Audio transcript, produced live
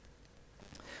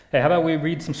Hey, how about we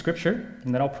read some scripture,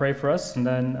 and then I'll pray for us, and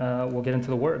then we'll get into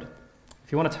the word. If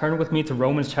you want to turn with me to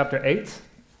Romans chapter 8,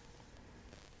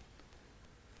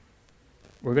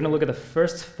 we're going to look at the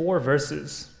first 4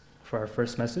 verses for our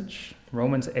first message.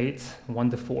 Romans 8,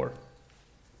 1-4.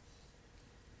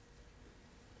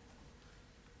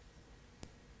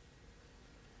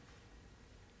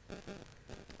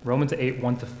 Romans 8,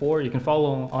 1-4. You can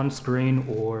follow on screen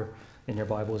or in your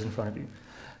Bibles in front of you.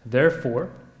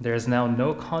 Therefore, there is now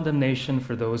no condemnation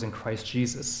for those in Christ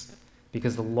Jesus,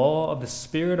 because the law of the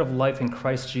Spirit of life in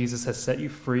Christ Jesus has set you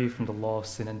free from the law of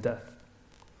sin and death.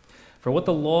 For what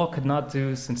the law could not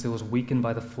do, since it was weakened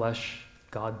by the flesh,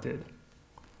 God did.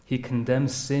 He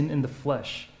condemned sin in the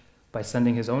flesh by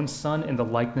sending his own Son in the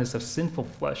likeness of sinful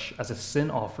flesh as a sin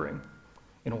offering,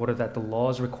 in order that the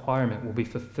law's requirement will be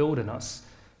fulfilled in us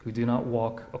who do not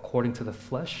walk according to the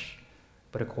flesh,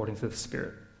 but according to the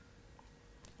Spirit.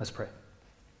 Let's pray.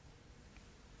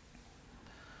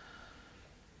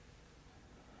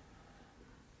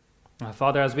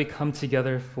 Father, as we come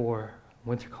together for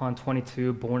Wintercon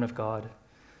 22, Born of God,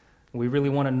 we really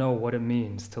want to know what it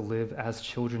means to live as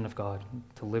children of God,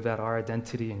 to live out our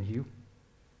identity in you.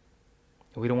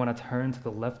 We don't want to turn to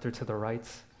the left or to the right,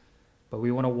 but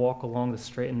we want to walk along the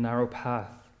straight and narrow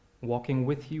path, walking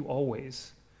with you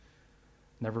always,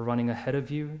 never running ahead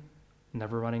of you,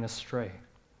 never running astray.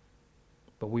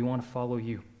 But we want to follow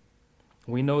you.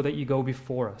 We know that you go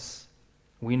before us.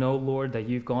 We know, Lord, that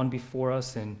you've gone before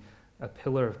us in a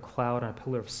pillar of cloud and a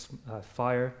pillar of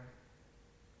fire.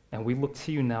 And we look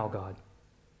to you now, God,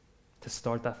 to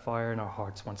start that fire in our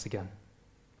hearts once again.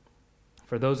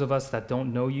 For those of us that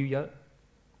don't know you yet,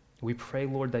 we pray,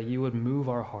 Lord, that you would move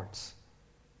our hearts,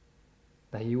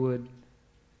 that you would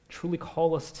truly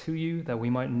call us to you, that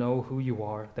we might know who you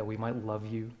are, that we might love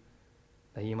you,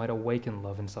 that you might awaken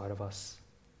love inside of us.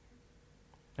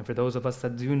 And for those of us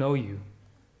that do know you,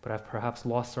 but have perhaps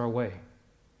lost our way,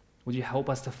 would you help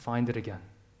us to find it again?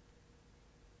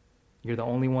 You're the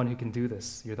only one who can do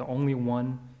this. You're the only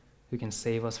one who can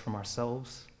save us from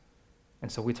ourselves.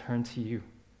 And so we turn to you.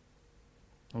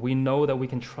 And we know that we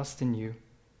can trust in you,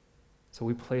 so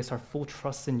we place our full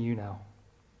trust in you now.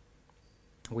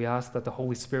 We ask that the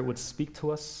Holy Spirit would speak to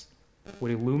us,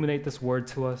 would illuminate this word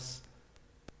to us,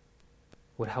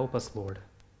 would help us, Lord,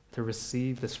 to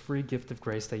receive this free gift of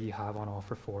grace that you have on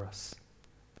offer for us.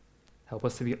 Help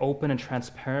us to be open and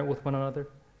transparent with one another.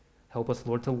 Help us,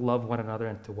 Lord, to love one another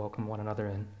and to welcome one another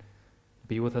in.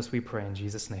 Be with us, we pray, in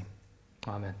Jesus' name.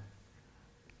 Amen.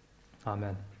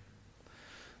 Amen.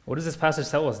 What does this passage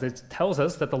tell us? It tells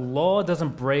us that the law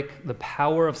doesn't break the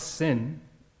power of sin,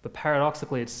 but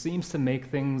paradoxically, it seems to make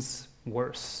things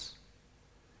worse.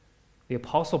 The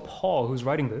Apostle Paul, who's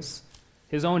writing this,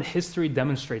 his own history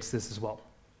demonstrates this as well.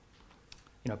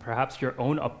 Perhaps your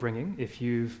own upbringing, if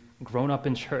you've grown up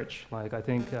in church, like I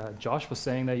think Josh was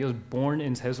saying that he was born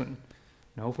in Sesun.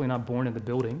 Hopefully not born in the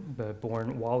building, but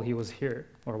born while he was here,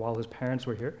 or while his parents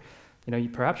were here.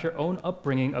 Perhaps your own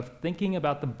upbringing of thinking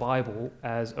about the Bible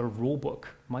as a rule book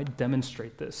might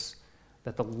demonstrate this,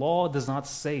 that the law does not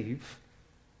save,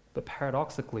 but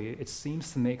paradoxically, it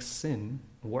seems to make sin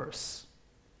worse.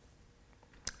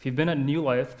 If you've been at New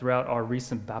Life throughout our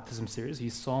recent baptism series,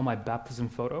 you saw my baptism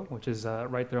photo, which is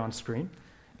right there on screen.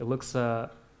 It looks,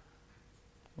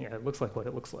 it looks like what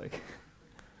it looks like.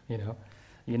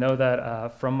 You know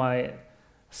that from my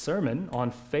sermon on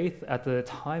faith at the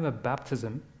time of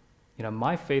baptism,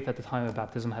 my faith at the time of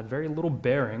baptism had very little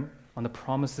bearing on the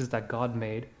promises that God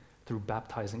made through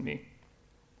baptizing me.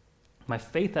 My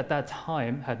faith at that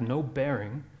time had no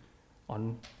bearing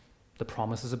on the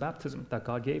promises of baptism that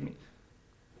God gave me.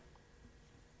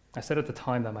 I said at the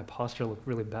time that my posture looked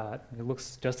really bad. It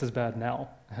looks just as bad now,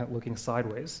 looking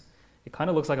sideways. It kind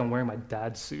of looks like I'm wearing my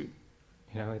dad's suit.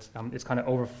 It's kind of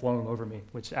overflowing over me,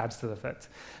 which adds to the effect.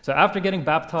 So after getting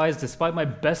baptized, despite my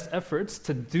best efforts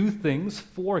to do things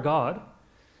for God,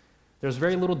 there's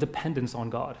very little dependence on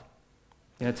God.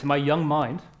 To my young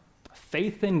mind,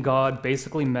 faith in God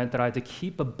basically meant that I had to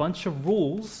keep a bunch of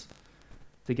rules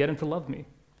to get him to love me,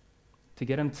 to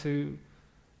get him to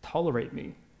tolerate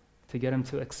me, to get him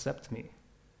to accept me.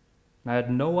 And I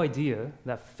had no idea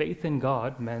that faith in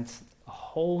God meant a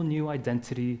whole new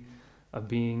identity of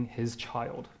being his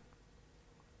child.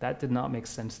 That did not make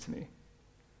sense to me.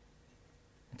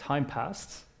 Time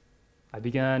passed. I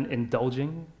began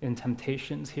indulging in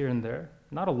temptations here and there.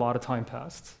 Not a lot of time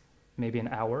passed, maybe an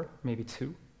hour, maybe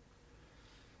 2.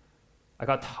 I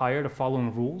got tired of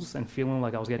following rules and feeling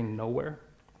like I was getting nowhere.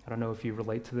 I don't know if you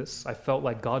relate to this. I felt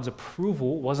like God's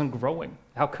approval wasn't growing.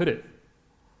 How could it?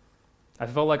 I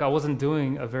felt like I wasn't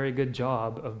doing a very good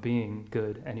job of being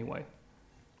good anyway.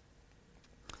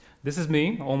 This is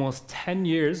me almost 10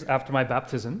 years after my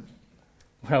baptism,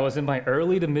 when I was in my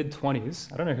early to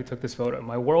mid-20s. I don't know who took this photo.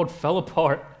 My world fell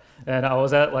apart, and I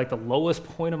was at like the lowest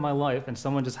point of my life, and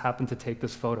someone just happened to take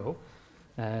this photo,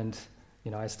 and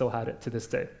I still had it to this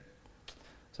day.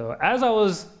 So as I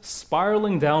was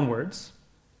spiraling downwards,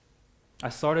 I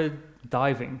started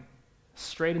diving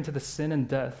straight into the sin and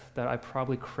death that I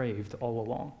probably craved all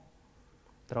along,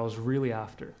 that I was really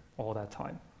after all that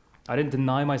time. I didn't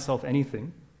deny myself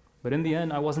anything, but in the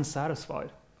end, I wasn't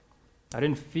satisfied. I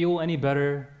didn't feel any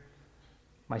better.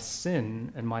 My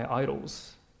sin and my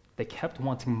idols, they kept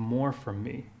wanting more from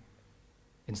me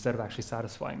instead of actually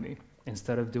satisfying me,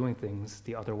 instead of doing things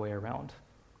the other way around.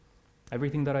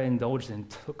 Everything that I indulged in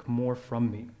took more from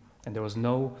me, and there was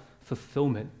no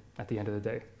fulfillment at the end of the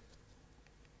day.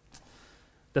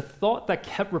 The thought that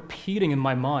kept repeating in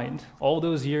my mind all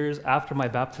those years after my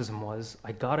baptism was,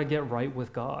 I gotta get right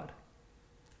with God.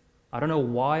 I don't know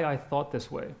why I thought this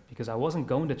way, because I wasn't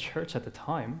going to church at the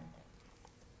time.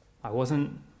 I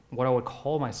wasn't what I would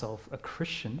call myself a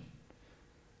Christian,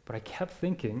 but I kept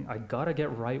thinking, I gotta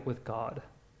get right with God.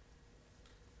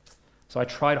 So I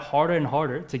tried harder and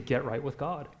harder to get right with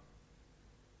God.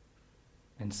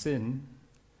 And sin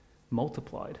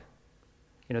multiplied.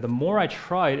 The more I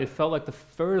tried, it felt like the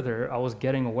further I was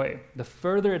getting away. The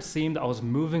further it seemed I was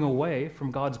moving away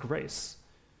from God's grace.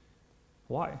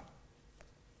 Why?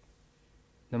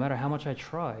 No matter how much I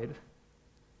tried,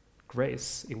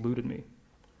 grace eluded me.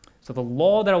 So the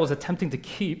law that I was attempting to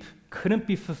keep couldn't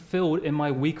be fulfilled in my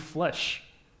weak flesh.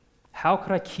 How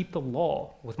could I keep the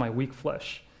law with my weak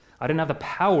flesh? I didn't have the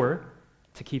power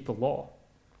to keep the law.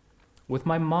 With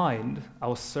my mind, I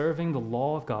was serving the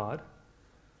law of God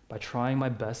by trying my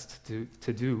best to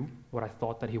do what I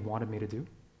thought that he wanted me to do.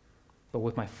 But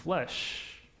with my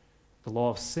flesh, the law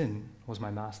of sin was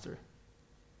my master.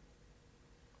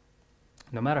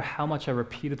 No matter how much I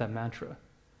repeated that mantra,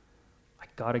 I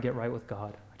gotta get right with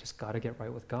God. I just gotta get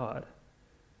right with God.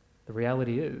 The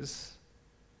reality is,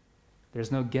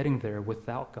 there's no getting there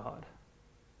without God.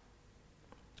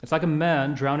 It's like a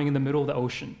man drowning in the middle of the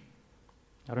ocean.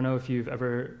 I don't know if you've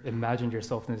ever imagined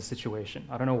yourself in this situation.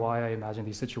 I don't know why I imagine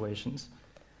these situations.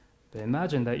 But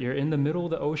imagine that you're in the middle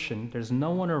of the ocean, there's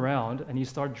no one around, and you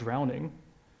start drowning.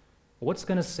 What's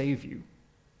gonna save you?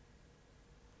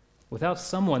 Without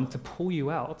someone to pull you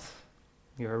out,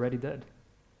 you're already dead.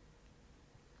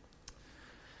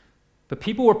 But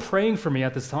people were praying for me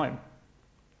at this time.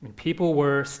 People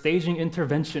were staging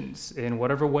interventions in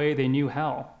whatever way they knew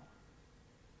how.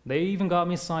 They even got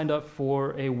me signed up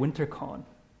for a Wintercon.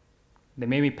 They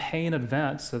made me pay in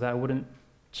advance so that I wouldn't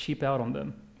cheap out on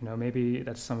them. Maybe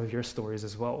that's some of your stories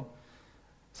as well,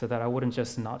 so that I wouldn't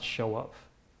just not show up.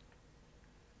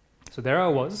 So there I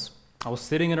was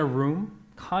sitting in a room,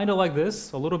 kind of like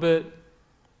this, a little bit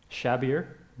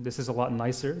shabbier. This is a lot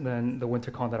nicer than the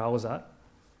Wintercon that I was at.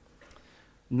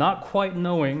 Not quite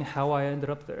knowing how I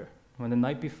ended up there. When the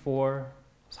night before,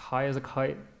 I was high as a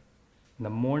kite. In the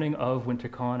morning of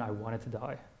Wintercon, I wanted to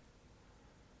die.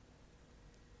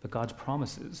 But God's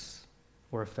promises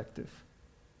were effective,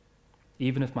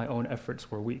 even if my own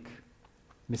efforts were weak.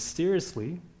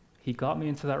 Mysteriously, he got me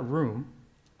into that room,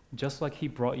 just like he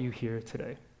brought you here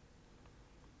today.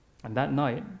 And that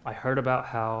night, I heard about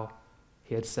how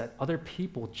he had set other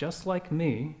people just like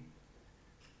me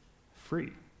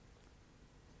free.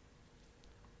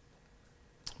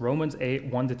 Romans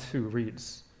 8, 1-2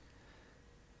 reads,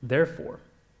 Therefore,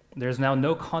 there is now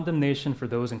no condemnation for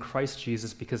those in Christ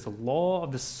Jesus, because the law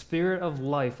of the Spirit of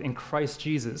life in Christ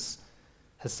Jesus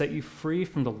has set you free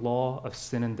from the law of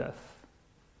sin and death.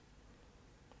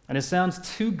 And it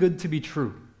sounds too good to be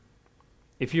true.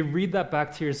 If you read that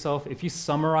back to yourself, if you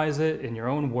summarize it in your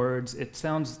own words, it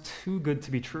sounds too good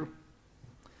to be true.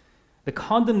 The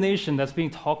condemnation that's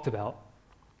being talked about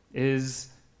is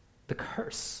the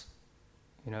curse.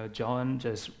 John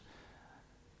just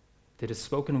did a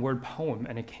spoken word poem,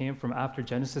 and it came from after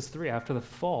Genesis 3, after the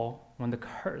fall, when the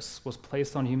curse was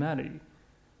placed on humanity.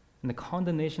 And the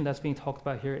condemnation that's being talked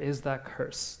about here is that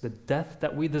curse, the death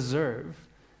that we deserve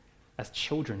as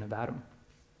children of Adam,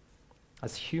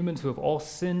 as humans who have all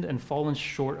sinned and fallen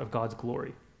short of God's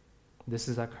glory. This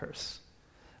is that curse.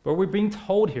 But we're being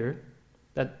told here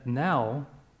that now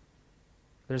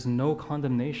there's no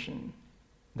condemnation.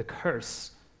 The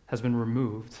curse has been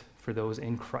removed for those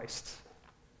in Christ.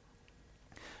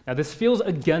 Now, this feels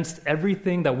against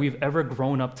everything that we've ever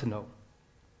grown up to know.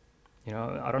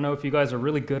 I don't know if you guys are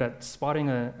really good at spotting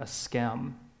a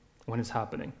scam when it's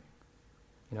happening.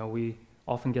 We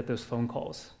often get those phone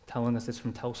calls telling us it's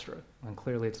from Telstra, and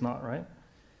clearly it's not, right?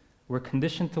 We're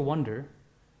conditioned to wonder,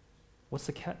 what's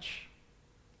the catch?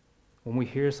 when we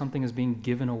hear something is being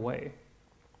given away.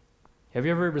 Have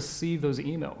you ever received those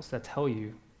emails that tell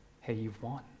you, hey, you've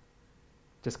won?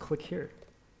 Just click here.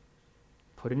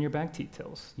 Put in your bank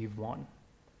details. You've won.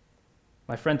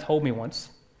 My friend told me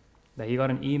once that he got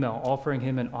an email offering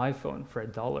him an iPhone for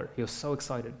 $1. He was so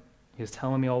excited. He was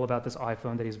telling me all about this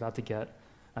iPhone that he's about to get.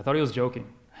 I thought he was joking.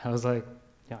 I was like,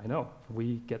 yeah, I know.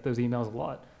 We get those emails a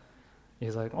lot.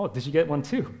 He's like, oh, did you get one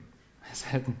too? I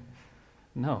said,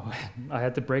 no. I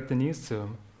had to break the news to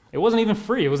him. It wasn't even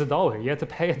free. It was $1. You had to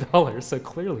pay $1. So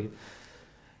clearly,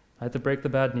 I had to break the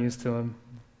bad news to him.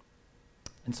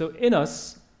 And so in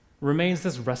us remains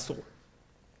this wrestle.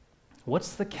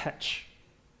 What's the catch?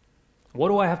 What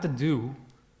do I have to do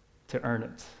to earn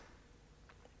it?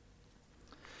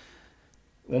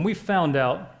 When we found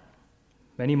out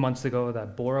many months ago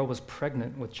that Bora was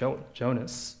pregnant with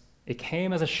Jonas, it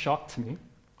came as a shock to me,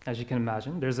 as you can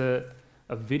imagine. There's a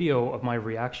video of my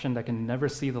reaction that can never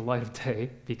see the light of day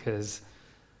because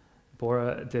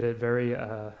Bora did it very,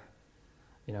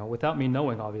 without me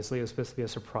knowing, obviously. It was supposed to be a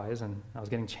surprise, and I was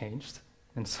getting changed,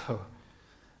 and so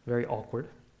very awkward.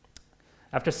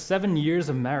 After 7 years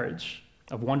of marriage,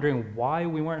 of wondering why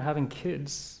we weren't having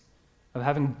kids, of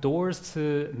having doors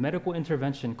to medical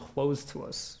intervention closed to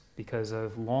us because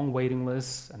of long waiting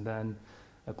lists and then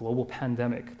a global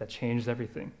pandemic that changed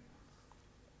everything.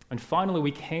 And finally,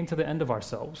 we came to the end of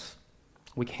ourselves.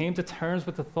 We came to terms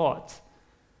with the thought,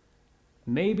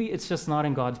 maybe it's just not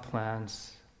in God's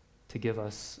plans to give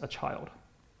us a child.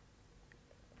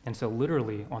 And so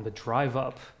literally on the drive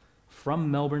up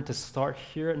from Melbourne to start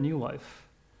here at New Life,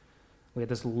 we had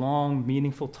this long,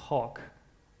 meaningful talk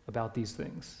about these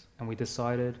things, and we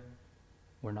decided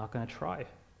we're not going to try.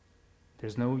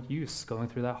 There's no use going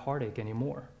through that heartache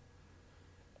anymore.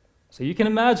 So you can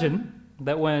imagine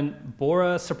that when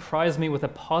Bora surprised me with a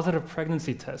positive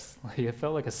pregnancy test, it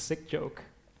felt like a sick joke.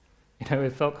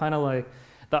 It felt kind of like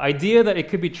the idea that it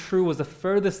could be true was the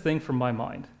furthest thing from my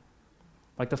mind.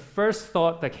 Like the first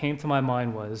thought that came to my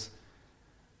mind was,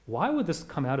 why would this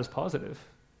come out as positive?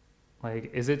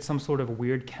 Like, is it some sort of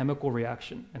weird chemical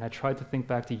reaction? And I tried to think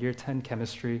back to year 10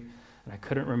 chemistry, and I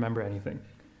couldn't remember anything.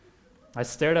 I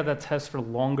stared at that test for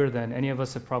longer than any of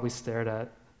us have probably stared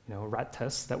at, rat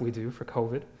tests that we do for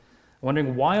COVID,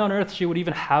 wondering why on earth she would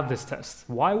even have this test.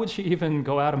 Why would she even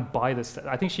go out and buy this test?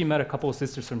 I think she met a couple of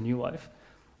sisters from New Life,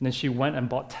 and then she went and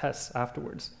bought tests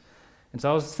afterwards. And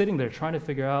so I was sitting there trying to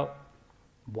figure out,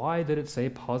 why did it say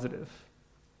positive?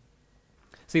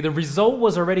 See, the result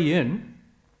was already in,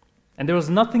 and there was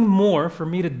nothing more for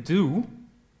me to do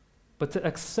but to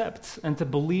accept and to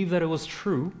believe that it was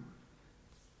true,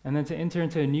 and then to enter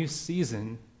into a new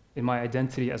season in my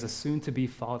identity as a soon-to-be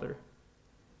father.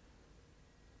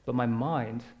 But my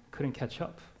mind couldn't catch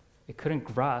up. It couldn't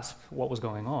grasp what was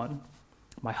going on.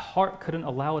 My heart couldn't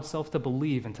allow itself to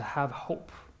believe and to have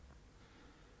hope.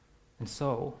 And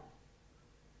so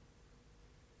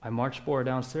I marched Bora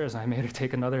downstairs and I made her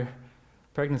take another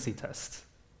pregnancy test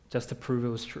just to prove it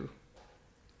was true.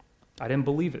 I didn't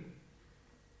believe it.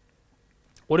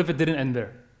 What if it didn't end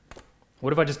there?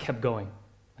 What if I just kept going?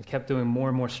 I kept doing more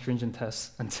and more stringent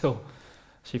tests until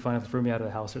she finally threw me out of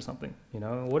the house or something.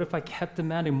 What if I kept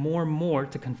demanding more and more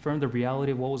to confirm the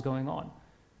reality of what was going on?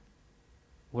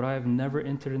 Would I have never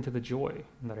entered into the joy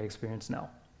that I experience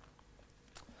now?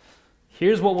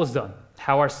 Here's what was done,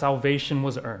 how our salvation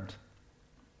was earned.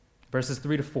 Verses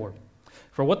 3-4.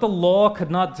 For what the law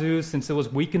could not do since it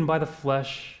was weakened by the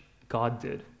flesh, God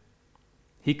did.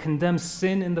 He condemned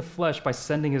sin in the flesh by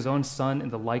sending his own Son in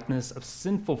the likeness of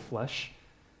sinful flesh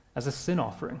as a sin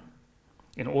offering,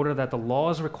 in order that the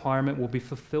law's requirement will be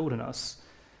fulfilled in us,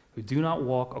 who do not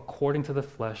walk according to the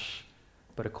flesh,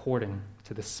 but according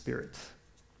to the Spirit.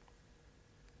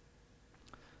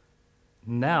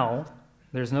 Now,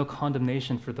 there's no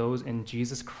condemnation for those in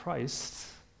Jesus Christ.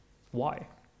 Why?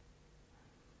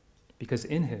 Because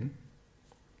in him,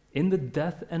 in the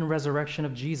death and resurrection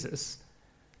of Jesus,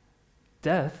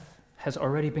 death has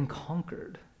already been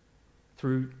conquered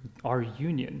through our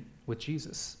union with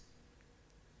Jesus.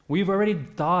 We've already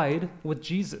died with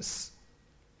Jesus,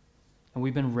 and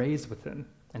we've been raised with him.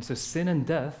 And so sin and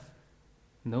death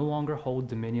no longer hold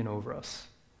dominion over us.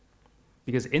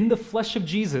 Because in the flesh of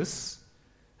Jesus,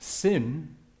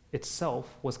 sin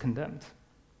itself was condemned,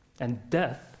 and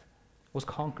death was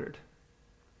conquered.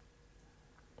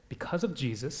 Because of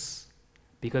Jesus,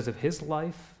 because of his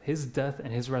life, his death,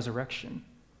 and his resurrection,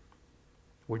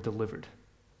 we're delivered.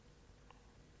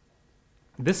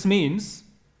 This means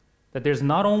that there's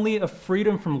not only a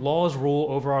freedom from law's rule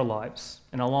over our lives,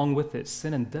 and along with it,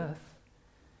 sin and death,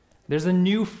 there's a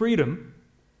new freedom,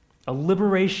 a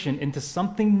liberation into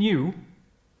something new,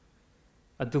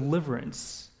 a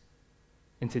deliverance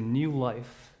into new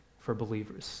life for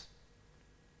believers.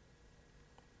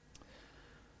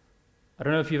 I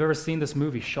don't know if you've ever seen this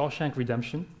movie, Shawshank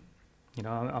Redemption. You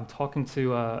know, I'm talking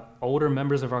to older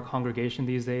members of our congregation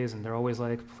these days, and they're always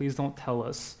like, please don't tell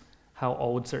us how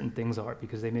old certain things are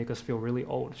because they make us feel really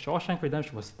old. Shawshank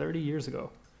Redemption was 30 years ago.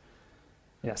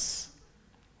 Yes,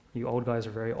 you old guys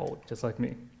are very old, just like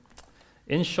me.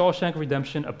 In Shawshank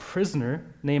Redemption, a prisoner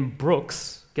named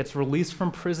Brooks gets released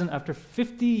from prison after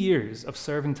 50 years of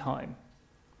serving time.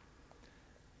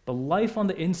 But life on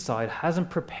the inside hasn't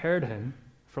prepared him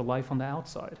for life on the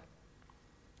outside.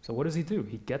 So what does he do?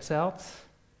 He gets out,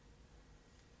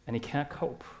 and he can't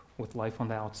cope with life on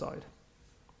the outside.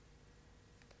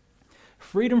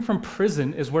 Freedom from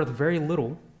prison is worth very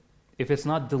little if it's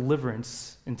not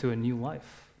deliverance into a new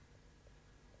life.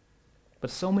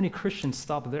 But so many Christians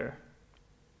stop there.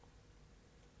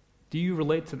 Do you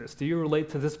relate to this? Do you relate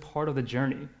to this part of the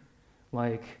journey?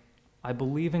 Like, I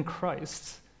believe in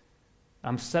Christ,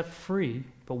 I'm set free,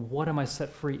 but what am I set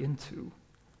free into?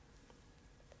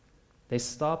 They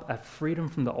stop at freedom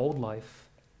from the old life,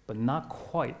 but not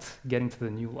quite getting to the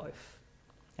new life.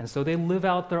 And so they live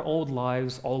out their old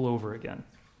lives all over again,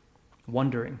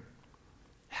 wondering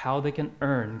how they can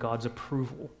earn God's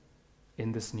approval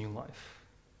in this new life.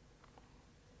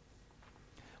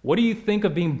 What do you think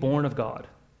of being born of God?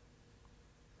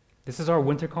 This is our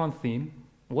Wintercon theme.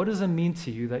 What does it mean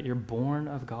to you that you're born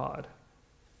of God?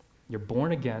 You're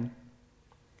born again,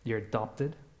 you're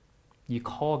adopted, you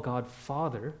call God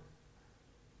Father,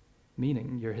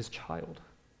 meaning you're his child.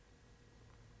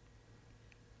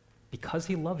 Because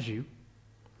he loves you,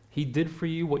 he did for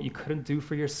you what you couldn't do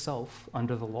for yourself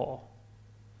under the law.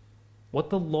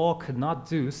 What the law could not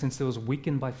do since it was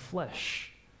weakened by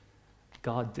flesh,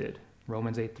 God did.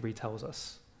 Romans 8:3 tells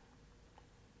us.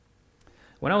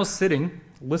 When I was sitting,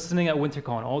 listening at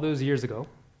Wintercon all those years ago,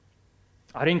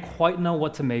 I didn't quite know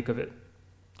what to make of it.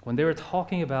 When they were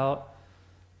talking about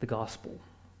the gospel,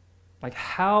 like,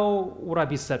 how would I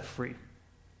be set free?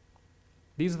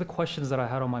 These are the questions that I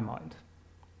had on my mind.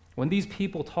 When these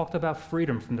people talked about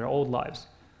freedom from their old lives,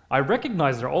 I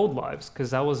recognized their old lives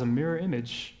because that was a mirror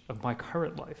image of my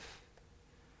current life.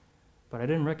 But I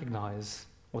didn't recognize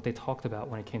what they talked about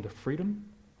when it came to freedom.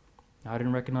 I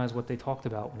didn't recognize what they talked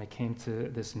about when it came to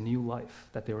this new life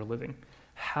that they were living.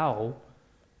 How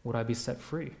would I be set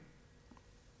free?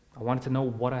 I wanted to know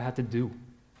what I had to do.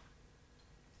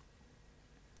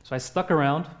 So I stuck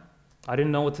around. I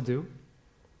didn't know what to do.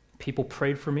 People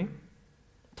prayed for me,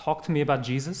 talked to me about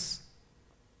Jesus,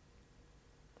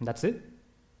 and that's it.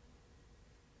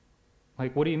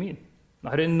 Like, what do you mean?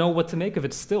 I didn't know what to make of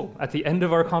it still. At the end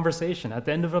of our conversation, at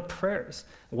the end of our prayers,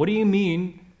 what do you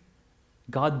mean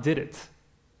God did it?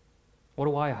 What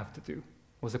do I have to do?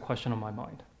 Was the question on my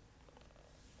mind.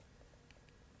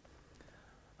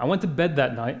 I went to bed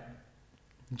that night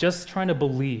just trying to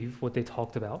believe what they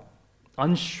talked about,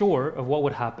 unsure of what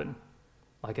would happen.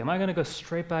 Like, am I going to go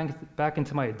straight back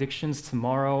into my addictions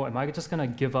tomorrow? Am I just going to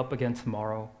give up again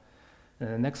tomorrow? And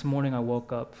the next morning I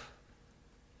woke up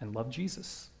and loved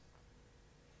Jesus.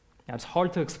 Now, it's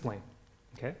hard to explain,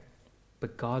 okay?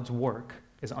 But God's work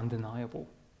is undeniable.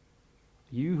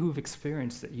 You who've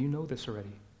experienced it, you know this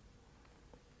already.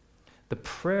 The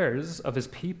prayers of his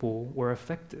people were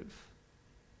effective.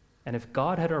 And if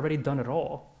God had already done it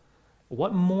all,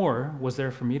 what more was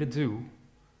there for me to do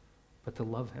but to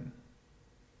love him?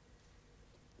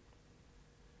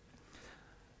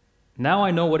 Now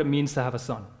I know what it means to have a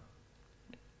son.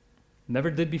 Never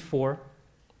did before,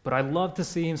 but I love to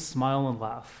see him smile and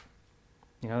laugh.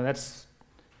 You know, that's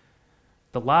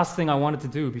the last thing I wanted to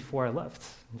do before I left.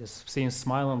 Just see him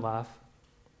smile and laugh.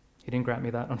 He didn't grant me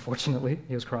that, unfortunately.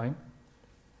 He was crying.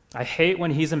 I hate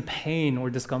when he's in pain or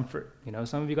discomfort. You know,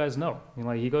 some of you guys know. You know,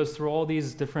 like, he goes through all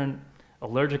these different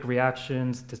allergic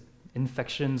reactions,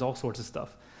 infections, all sorts of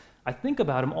stuff. I think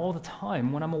about him all the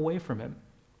time when I'm away from him.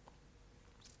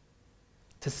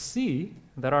 To see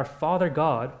that our Father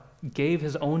God gave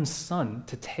his own Son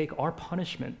to take our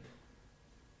punishment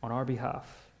on our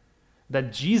behalf,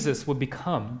 that Jesus would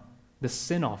become the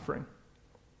sin offering.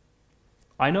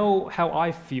 I know how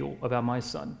I feel about my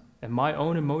son, and my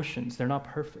own emotions, they're not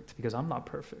perfect because I'm not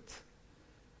perfect,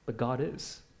 but God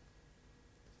is.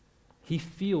 He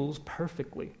feels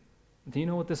perfectly. Do you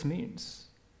know what this means?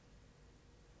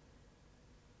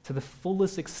 To the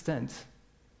fullest extent,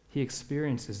 he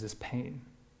experiences this pain,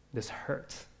 this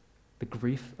hurt, the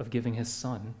grief of giving his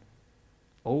son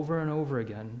over and over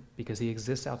again because he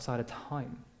exists outside of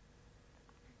time.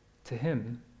 To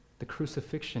him, the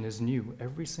crucifixion is new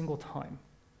every single time,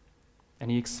 and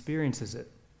he experiences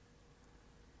it.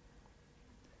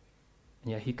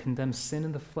 And yet he condemns sin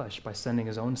in the flesh by sending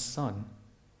his own Son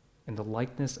in the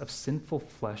likeness of sinful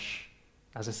flesh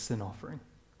as a sin offering.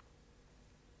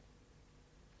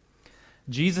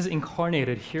 Jesus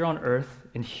incarnated here on earth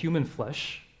in human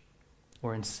flesh,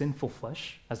 or in sinful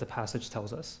flesh, as the passage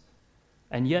tells us,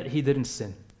 and yet he didn't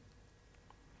sin.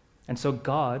 And so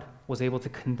God was able to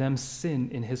condemn sin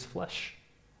in his flesh.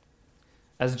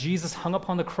 As Jesus hung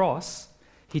upon the cross,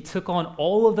 he took on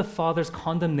all of the Father's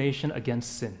condemnation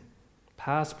against sin,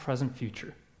 past, present,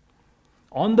 future.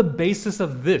 On the basis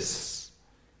of this,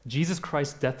 Jesus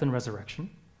Christ's death and resurrection,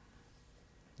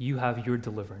 you have your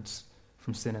deliverance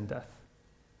from sin and death.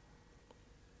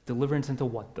 Deliverance into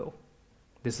what, though?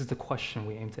 This is the question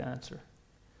we aim to answer.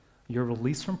 You're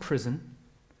released from prison,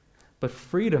 but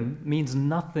freedom means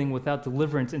nothing without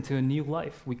deliverance into a new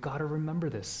life. We got to remember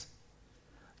this.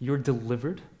 You're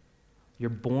delivered, you're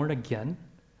born again,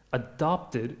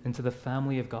 adopted into the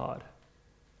family of God.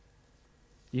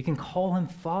 You can call him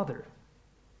Father.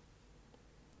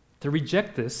 To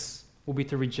reject this will be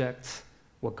to reject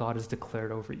what God has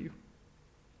declared over you.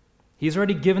 He's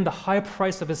already given the high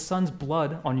price of his Son's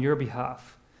blood on your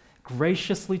behalf,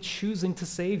 graciously choosing to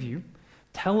save you,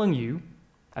 telling you,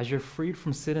 as you're freed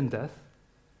from sin and death,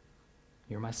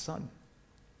 you're my son.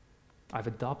 I've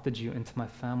adopted you into my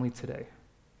family today.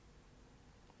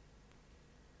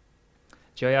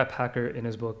 J.I. Packer, in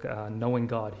his book, Knowing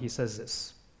God, he says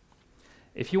this: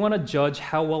 if you want to judge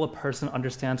how well a person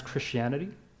understands Christianity,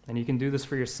 and you can do this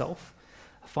for yourself,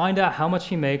 find out how much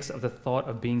he makes of the thought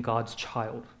of being God's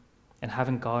child and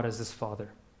having God as his father.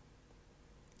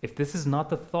 If this is not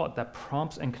the thought that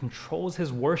prompts and controls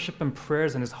his worship and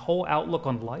prayers and his whole outlook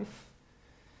on life,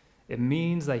 it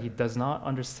means that he does not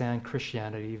understand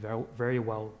Christianity very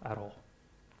well at all.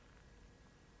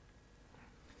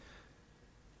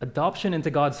 Adoption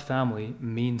into God's family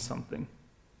means something.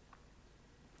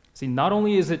 See, not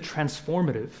only is it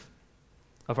transformative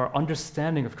of our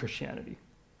understanding of Christianity,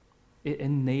 it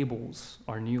enables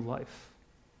our new life.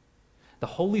 The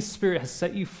Holy Spirit has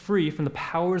set you free from the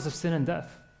powers of sin and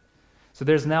death. So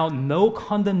there's now no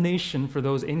condemnation for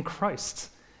those in Christ,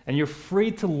 and you're free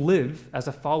to live as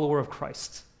a follower of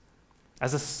Christ,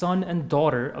 as a son and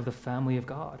daughter of the family of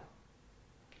God.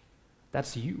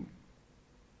 That's you,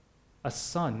 a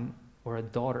son or a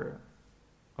daughter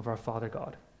of our Father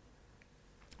God.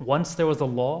 Once there was a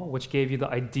law which gave you the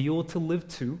ideal to live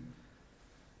to,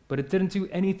 but it didn't do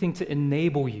anything to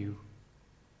enable you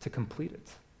to complete it,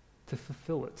 to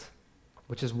fulfill it,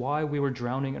 which is why we were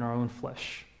drowning in our own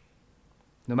flesh.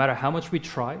 No matter how much we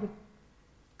tried,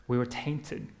 we were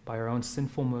tainted by our own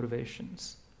sinful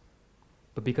motivations.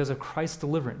 But because of Christ's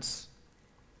deliverance,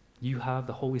 you have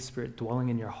the Holy Spirit dwelling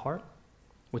in your heart,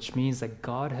 which means that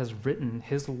God has written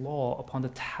his law upon the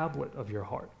tablet of your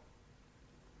heart.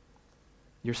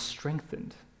 You're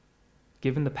strengthened,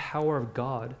 given the power of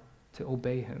God to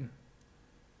obey him,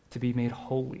 to be made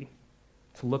holy,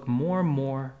 to look more and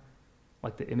more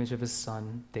like the image of his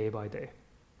Son day by day.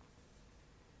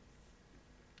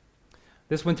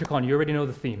 This Wintercon, you already know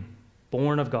the theme,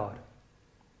 born of God.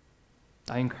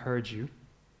 I encourage you,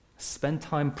 spend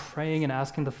time praying and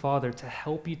asking the Father to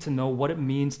help you to know what it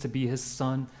means to be his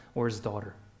son or his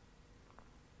daughter.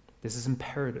 This is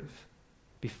imperative.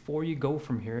 Before you go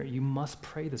from here, you must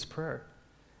pray this prayer.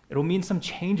 It'll mean some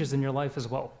changes in your life as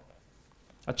well.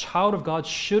 A child of God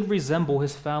should resemble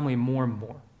his family more and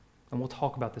more. And we'll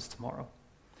talk about this tomorrow.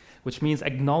 Which means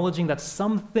acknowledging that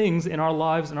some things in our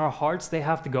lives and our hearts, they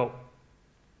have to go.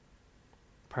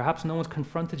 Perhaps no one's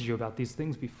confronted you about these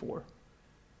things before,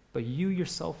 but you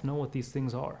yourself know what these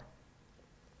things are,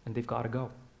 and they've got to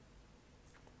go.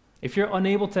 If you're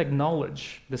unable to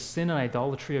acknowledge the sin and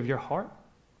idolatry of your heart,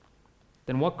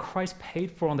 then what Christ paid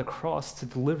for on the cross to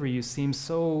deliver you seems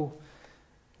so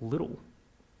little,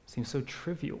 seems so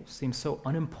trivial, seems so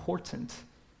unimportant.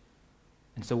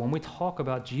 And so when we talk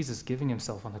about Jesus giving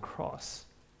himself on the cross,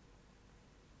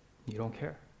 you don't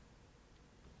care.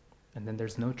 And then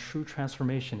there's no true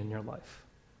transformation in your life.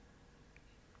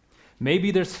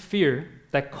 Maybe there's fear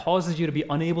that causes you to be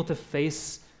unable to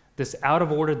face this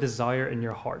out-of-order desire in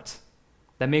your heart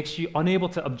that makes you unable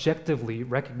to objectively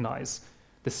recognize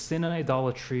the sin and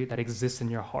idolatry that exists in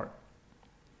your heart.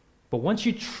 But once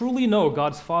you truly know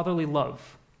God's fatherly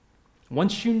love,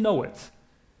 once you know it,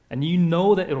 and you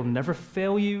know that it'll never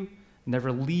fail you,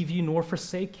 never leave you nor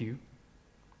forsake you,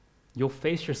 you'll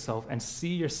face yourself and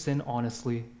see your sin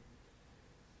honestly,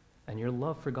 and your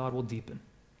love for God will deepen.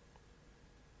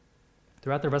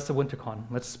 Throughout the rest of Wintercon,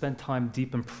 let's spend time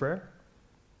deep in prayer,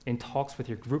 in talks with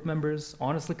your group members,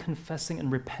 honestly confessing and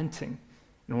repenting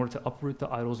in order to uproot the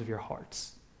idols of your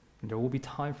hearts. And there will be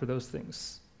time for those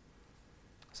things.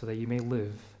 so that you may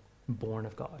live born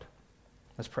of God.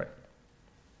 Let's pray.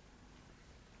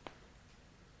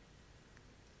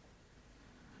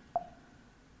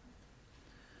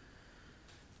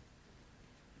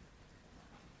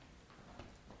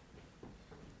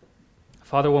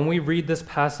 Father, when we read this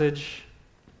passage,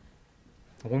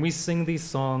 when we sing these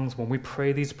songs, when we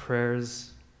pray these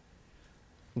prayers,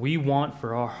 we want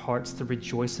for our hearts to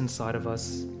rejoice inside of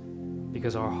us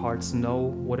because our hearts know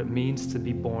what it means to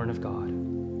be born of God.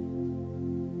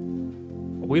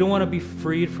 We don't want to be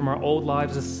freed from our old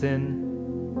lives of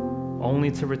sin,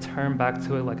 only to return back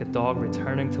to it like a dog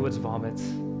returning to its vomit.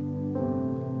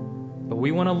 But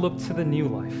we want to look to the new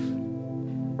life.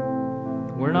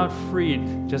 We're not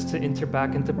freed just to enter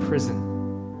back into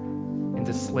prison,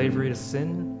 into slavery to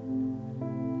sin,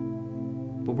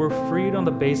 but we're freed on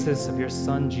the basis of your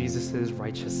Son Jesus'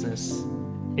 righteousness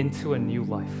into a new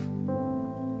life.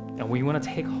 And we want to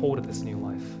take hold of this new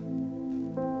life.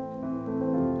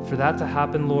 For that to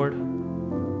happen, Lord,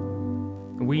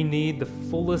 we need the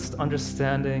fullest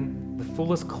understanding, the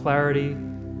fullest clarity,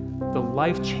 the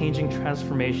life-changing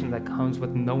transformation that comes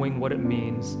with knowing what it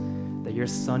means that your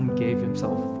Son gave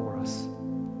himself for us.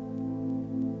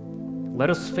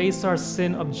 Let us face our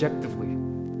sin objectively.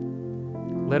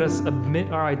 Let us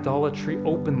admit our idolatry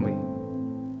openly.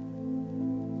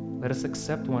 Let us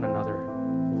accept one another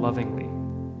lovingly.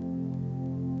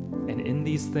 And in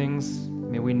these things,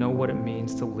 may we know what it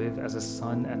means to live as a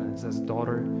son and as a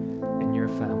daughter in your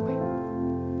family.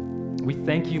 We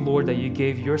thank you, Lord, that you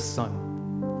gave your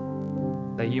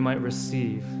Son, that you might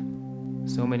receive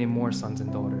so many more sons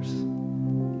and daughters.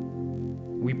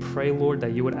 We pray, Lord,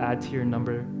 that you would add to your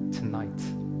number tonight,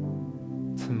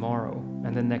 tomorrow,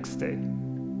 and the next day.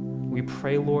 We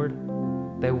pray, Lord,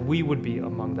 that we would be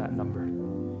among that number,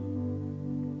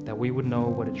 that we would know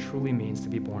what it truly means to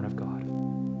be born of God.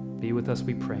 Be with us,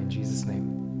 we pray, in Jesus'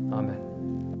 name. Amen.